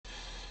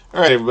All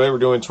right, everybody, we're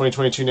doing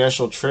 2022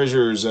 National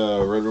Treasures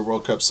Roto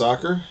World Cup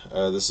Soccer.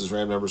 This is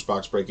Ram Numbers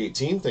Box Break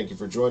 18. Thank you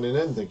for joining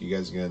in. Thank you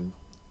guys again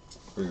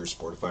for your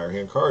support of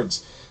Firehand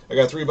cards. I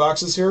got 3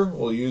 boxes here.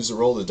 We'll use the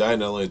roll of the die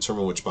not only to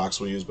determine which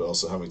box we'll use, but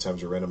also how many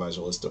times we randomize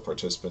our list of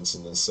participants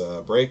in this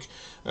break.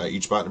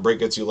 Each bot in the break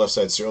gets you a left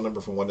side serial number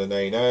from 1 to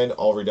 99.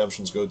 All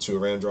redemptions go to a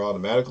random draw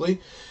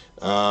automatically.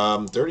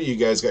 30 of you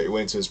guys got your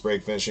way into this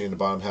break, finishing in the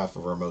bottom half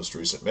of our most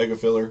recent mega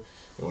filler.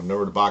 And we'll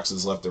number the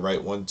boxes left to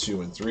right 1,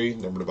 2, and 3.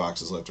 Number the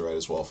boxes left to right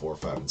as well 4,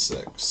 5, and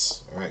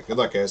 6. All right, good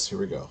luck, guys. Here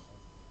we go.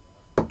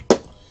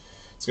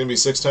 It's going to be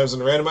 6 times in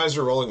the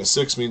randomizer. Rolling a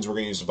 6 means we're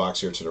going to use the box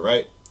here to the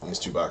right. These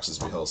 2 boxes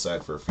will be held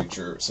aside for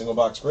future single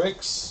box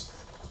breaks.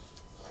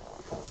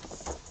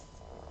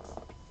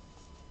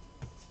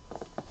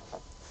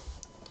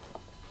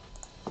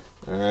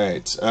 All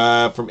right,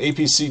 from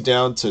APC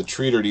down to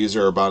Treater, these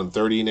are our bottom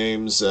 30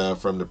 names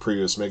from the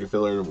previous mega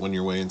filler. When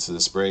your way into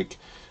this break,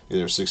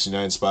 there are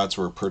 69 spots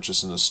were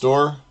purchased in the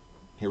store.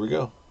 Here we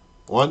go.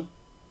 1,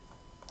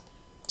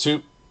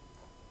 2,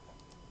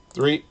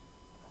 3,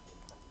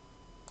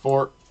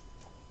 4,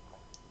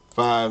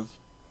 5,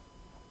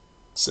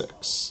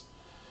 6.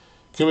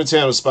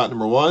 Kumitan was spot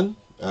number 1.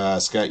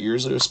 Scott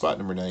Yearsley was spot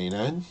number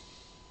 99.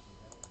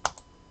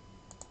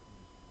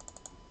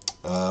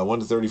 1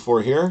 to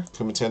 34 here.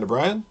 Kumitan to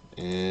Brian.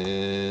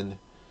 And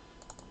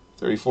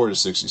 34 to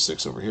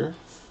 66 over here.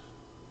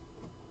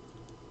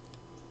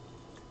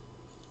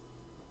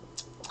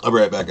 I'll be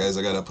right back, guys.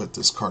 I gotta put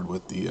this card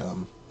with the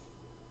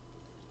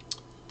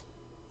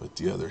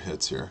other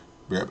hits here.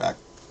 Be right back.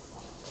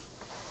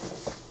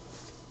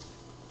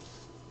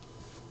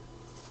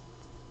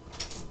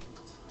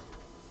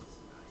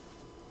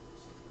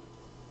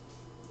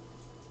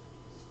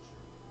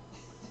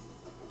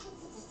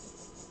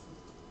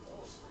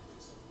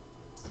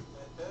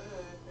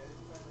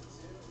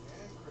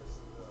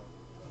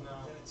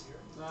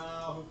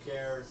 No, who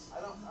cares? I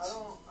don't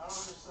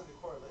understand the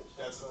correlation.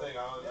 That's the thing.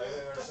 I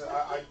didn't understand.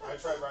 I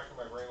tried racking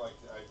my brain. Like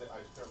I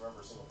couldn't remember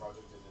a single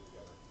project they did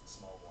together.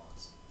 Small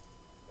blocks.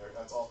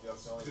 That's all.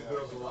 That's the only thing. The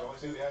only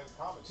thing they had in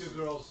common. 2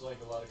 girls, like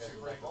a lot of guys. 2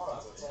 great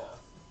blondes. That's all.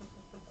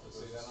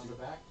 So see that on the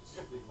back?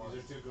 These are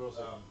 2 girls.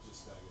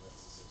 Just gotta get that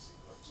to 60.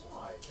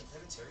 Why?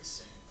 Penitentiary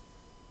same.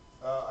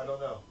 I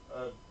don't know.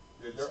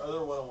 There are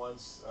other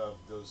one-on-ones.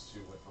 Those 2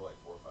 went for like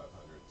 400 or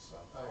 500.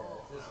 So.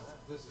 Oh, yeah.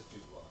 This is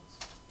 2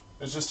 blondes.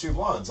 It's just 2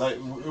 blondes.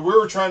 We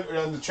were trying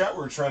in the chat. We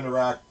were trying to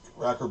rack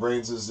our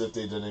brains as if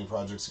they did any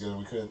projects together.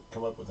 We couldn't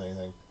come up with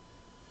anything.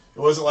 It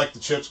wasn't like the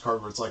Chips card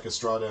where it's like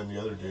Estrada and the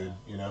other dude,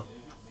 you know.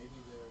 Maybe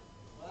they're.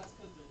 Well, that's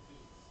because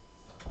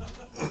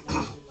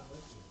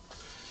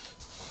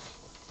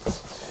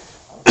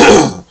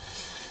they're dudes.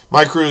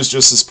 My crew is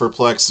just as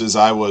perplexed as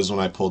I was when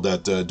I pulled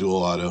that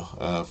dual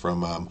auto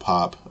from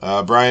Pop.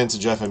 Brian to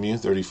Jeff MU,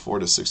 34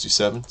 to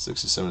 67,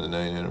 67 to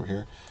 99 over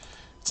here.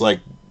 It's like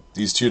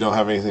these 2 don't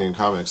have anything in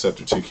common except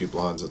they're 2 cute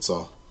blondes. That's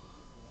all.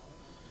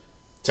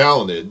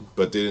 Talented,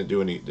 but they didn't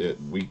do any.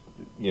 We,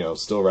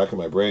 still racking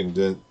my brain.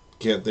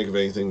 Can't think of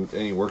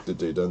any work that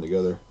they've done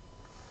together.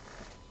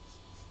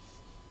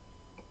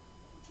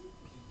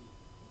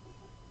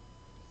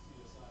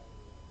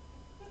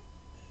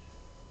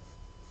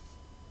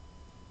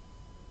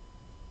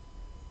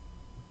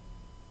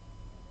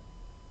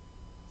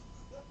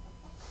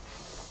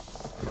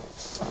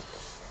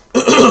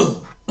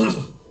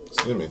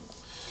 Excuse me.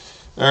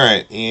 All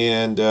right,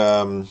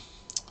 and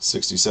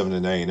 67 to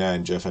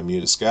 99, Jeff MU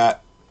to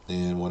Scott,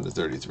 and 1 to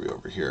 33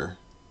 over here.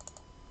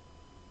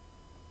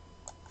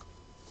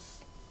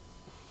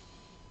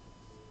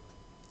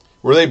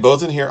 Were they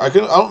both in here? I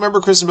don't remember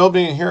Kristen Bell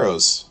being in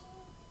Heroes.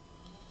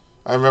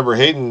 I remember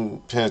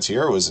Hayden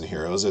Panettiere was in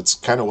Heroes. It's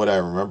kind of what I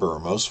remember her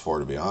most for,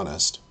 to be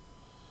honest.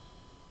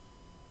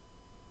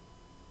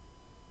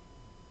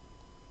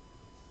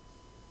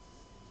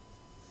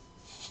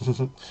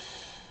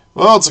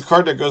 Well, it's a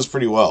card that goes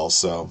pretty well,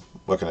 so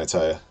what can I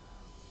tell you?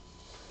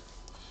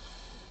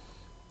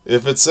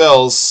 If it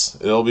sells,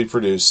 it'll be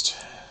produced.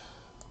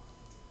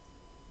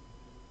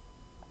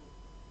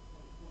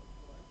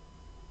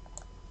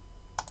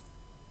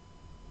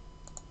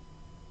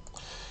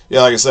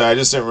 Yeah, like I said, I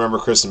just didn't remember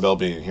Kristen Bell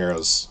being in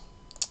Heroes,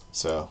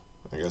 so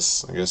I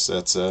guess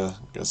that's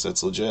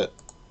legit.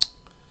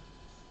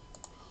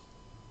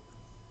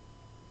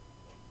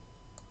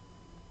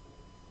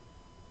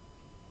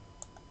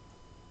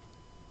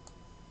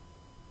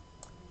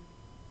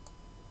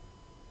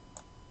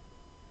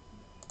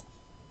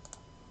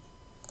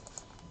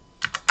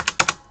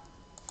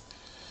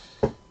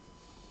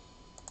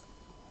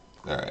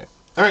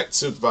 All right.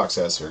 See what the box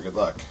has here. Good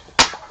luck.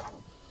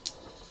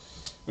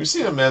 We've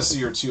seen a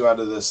messy or 2 out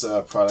of this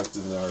product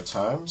in our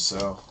time,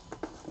 so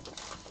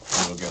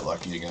we'll get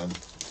lucky again.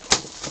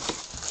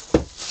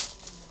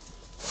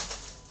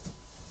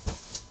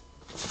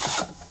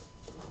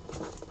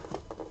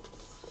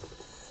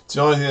 It's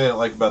the only thing I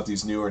like about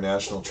these newer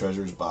National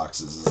Treasures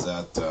boxes is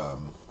that,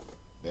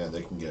 man,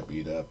 they can get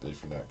beat up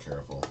if you're not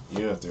careful,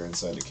 even if they're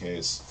inside the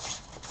case.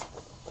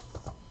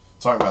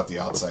 Talking about the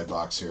outside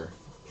box here.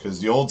 Because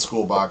the old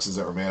school boxes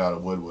that were made out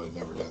of wood would have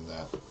never done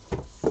that.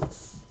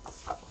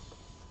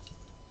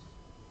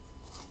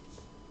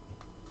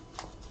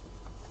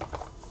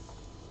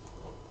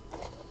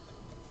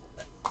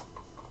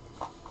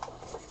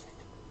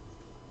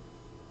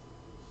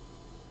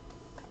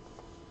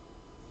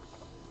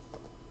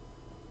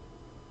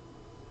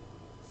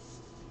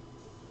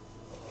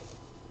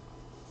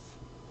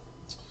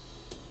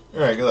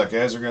 All right, good luck,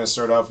 guys. We're going to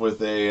start off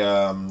with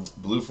a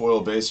blue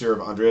foil base here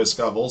of Andreas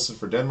Scott Olsen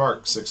for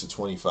Denmark, 6 of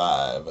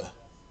 25.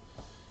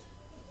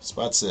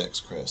 Spot 6,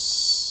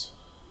 Chris.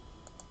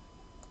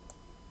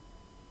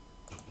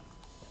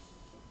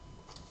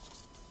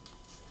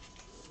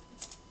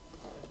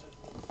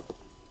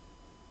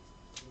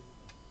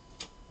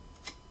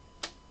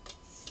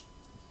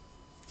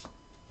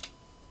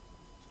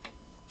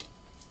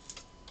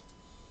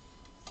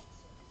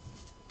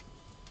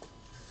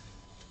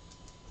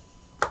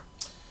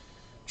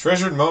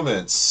 Treasured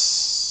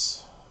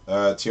Moments.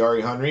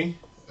 Thierry Henry,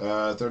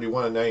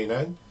 31 and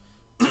 99.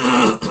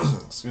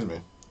 Excuse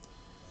me.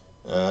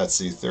 Let's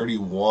see,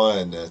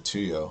 31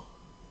 Tuyo.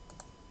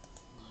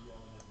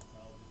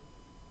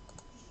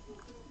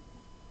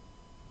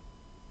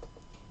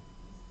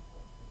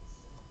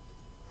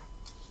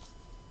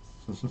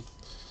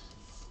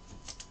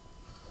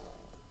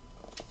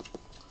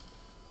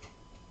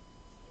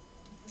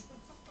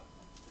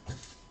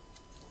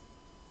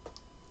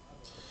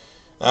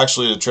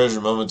 Actually, the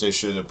treasure moment they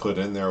should have put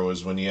in there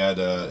was when he had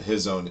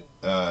his own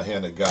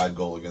hand of God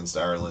goal against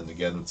Ireland to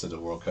get him to the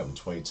World Cup in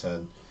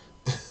 2010.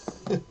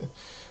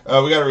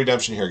 We got a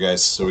redemption here,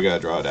 guys, so we got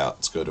to draw it out.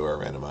 Let's go to our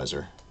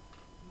randomizer.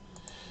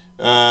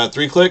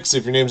 3 clicks.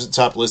 If your name's at the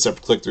top of the list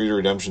after click 3, the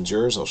redemption's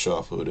yours. I'll show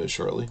off who it is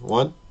shortly.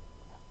 1,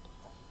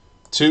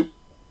 2,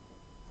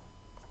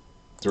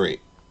 3.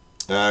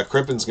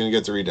 Crippen's going to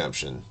get the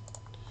redemption.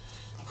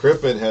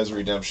 Crippen has a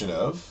redemption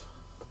of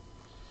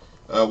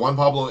Juan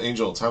Pablo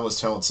Angel, Timeless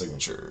Talent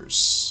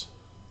Signatures.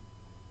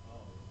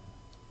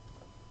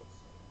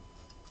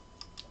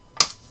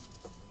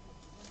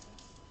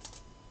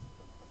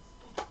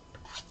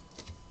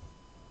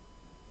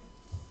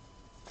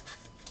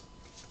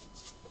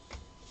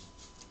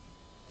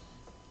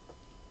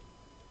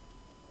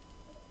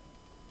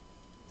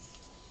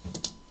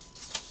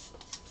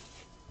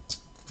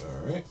 All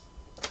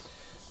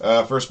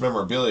right. First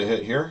memorabilia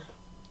hit here.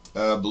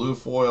 Blue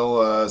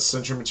foil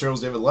Century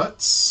Materials David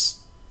Lutz.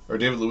 Or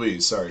David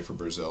Luiz, sorry, for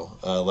Brazil.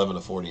 11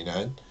 of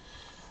 49.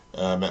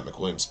 Matt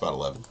McWilliams, spot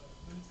 11.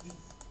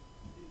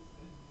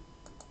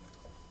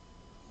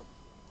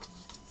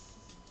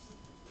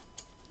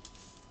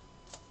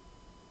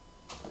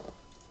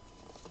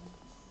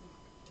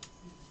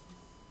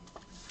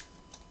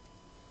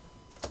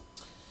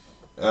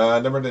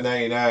 Number to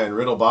 99,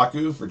 Riddle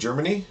Baku for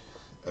Germany.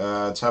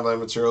 Timeline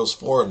Materials,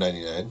 4 of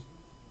 99.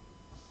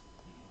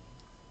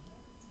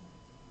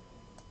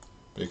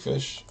 Big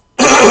Fish.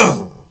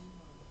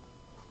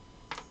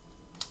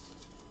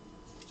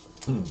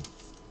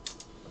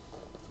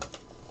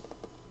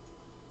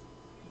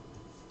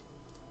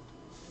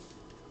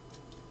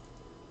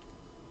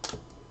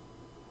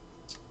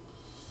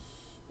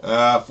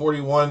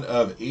 41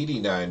 of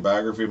 89.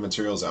 Biography of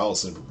Materials,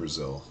 Allison for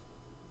Brazil.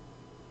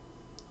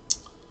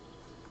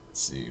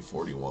 Let's see,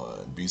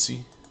 41.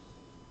 BC.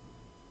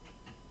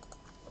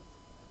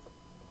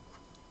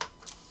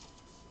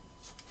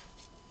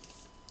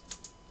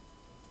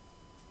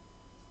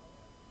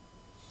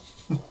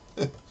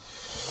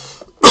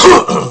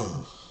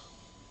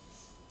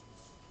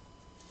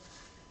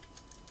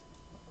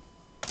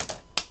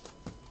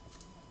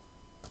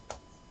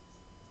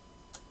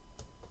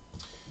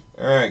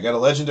 Alright, got a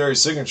legendary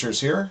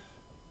signatures here.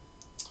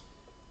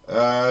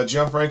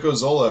 Gianfranco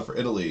Zola for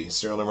Italy.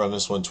 Serial number on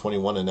this one,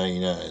 21 and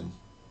 99.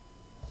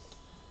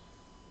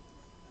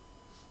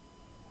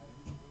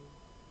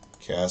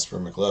 Casper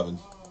McLevin.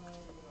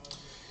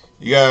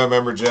 You gotta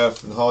remember,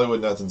 Jeff, in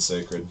Hollywood, nothing's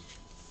sacred.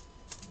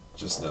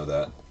 Just know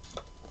that.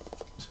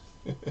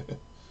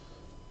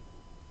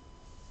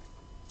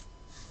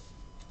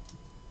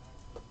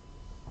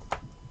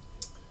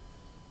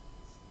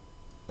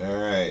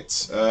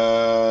 Alright,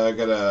 I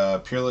got a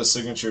Peerless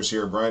Signatures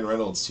here. Brian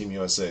Reynolds, Team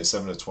USA,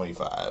 7 of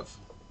 25.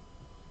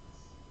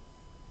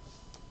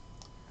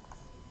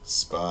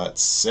 Spot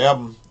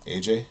 7,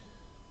 AJ.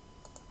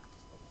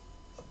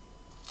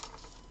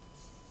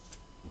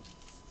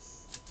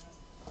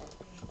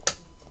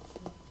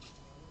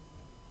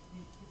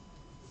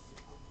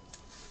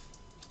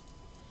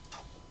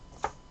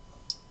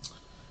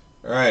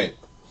 Alright,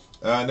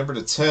 number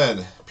to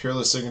 10,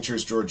 Peerless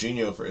Signatures,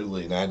 Jorginho for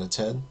Italy, 9 of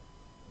 10.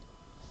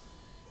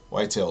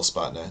 Whitetail,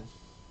 spot 9.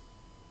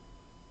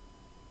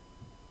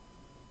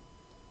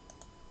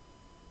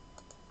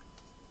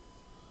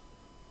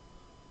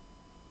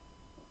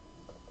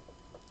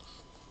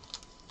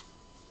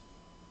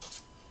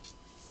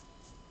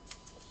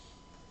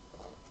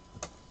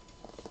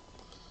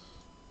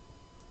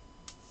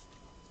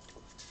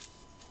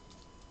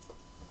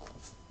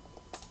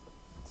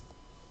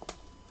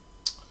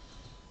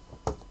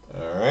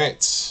 All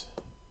right,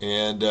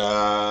 and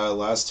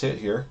last hit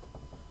here.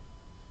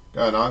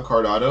 An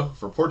on-card auto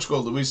for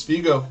Portugal, Luis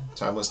Figo.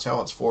 Timeless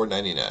Talents,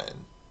 $4.99.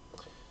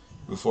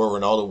 Before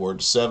Ronaldo wore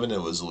 7,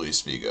 it was Luis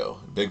Figo.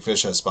 Big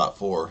Fish has spot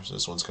 4, so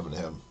this one's coming to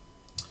him.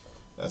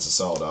 That's a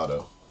solid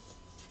auto.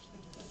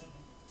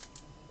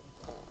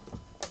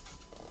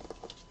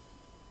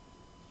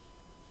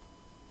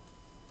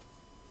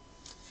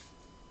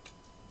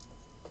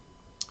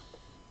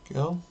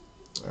 Go.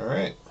 All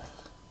right.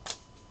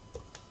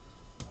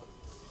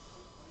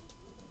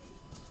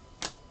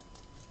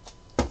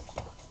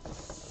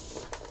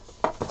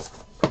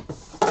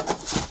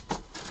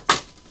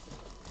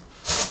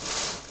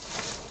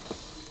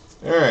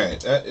 Alright,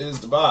 that is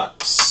the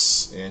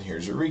box. And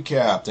here's your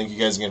recap. Thank you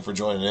guys again for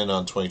joining in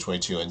on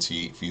 2022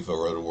 NT FIFA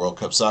Road to World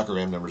Cup Soccer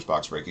RAM numbers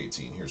box break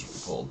 18. Here's what we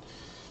pulled.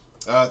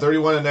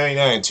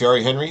 31/99,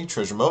 Thierry Henry,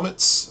 Treasure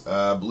Moments.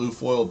 Blue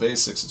Foil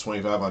Basics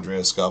 /25,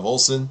 Andreas Scott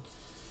Olsen.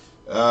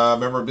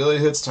 Memorabilia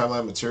Hits,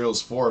 Timeline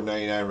Materials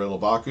 4/99, Riddle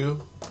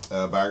Baku.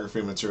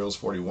 Biography Materials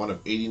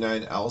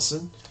 41/89,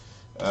 Allison.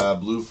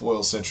 Blue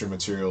Foil Century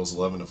Materials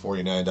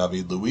 11/49,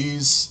 David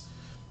Luiz.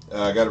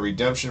 Got a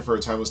redemption for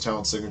a Timeless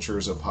Talent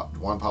Signatures of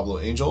Juan Pablo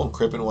Angel, and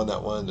Crippen won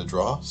that one in the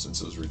draw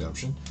since it was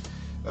redemption.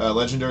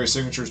 Legendary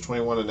Signatures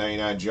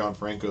 21/99,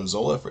 Gianfranco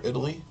Zola for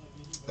Italy.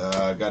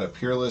 Got a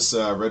Peerless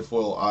red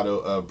foil auto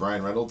of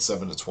Brian Reynolds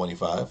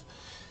 7/25,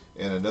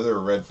 and another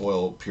red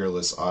foil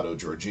Peerless auto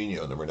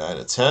Jorginho number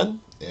 9/10,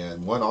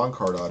 and one on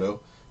card auto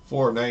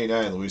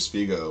 4/99 Luis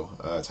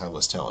Figo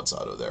Timeless Talents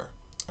auto there.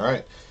 All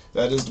right.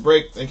 That is the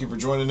break. Thank you for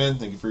joining in.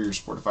 Thank you for your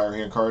support of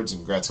Firehand cards, and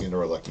congrats again to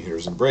our lucky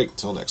hitters in break.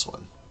 Till next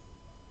one.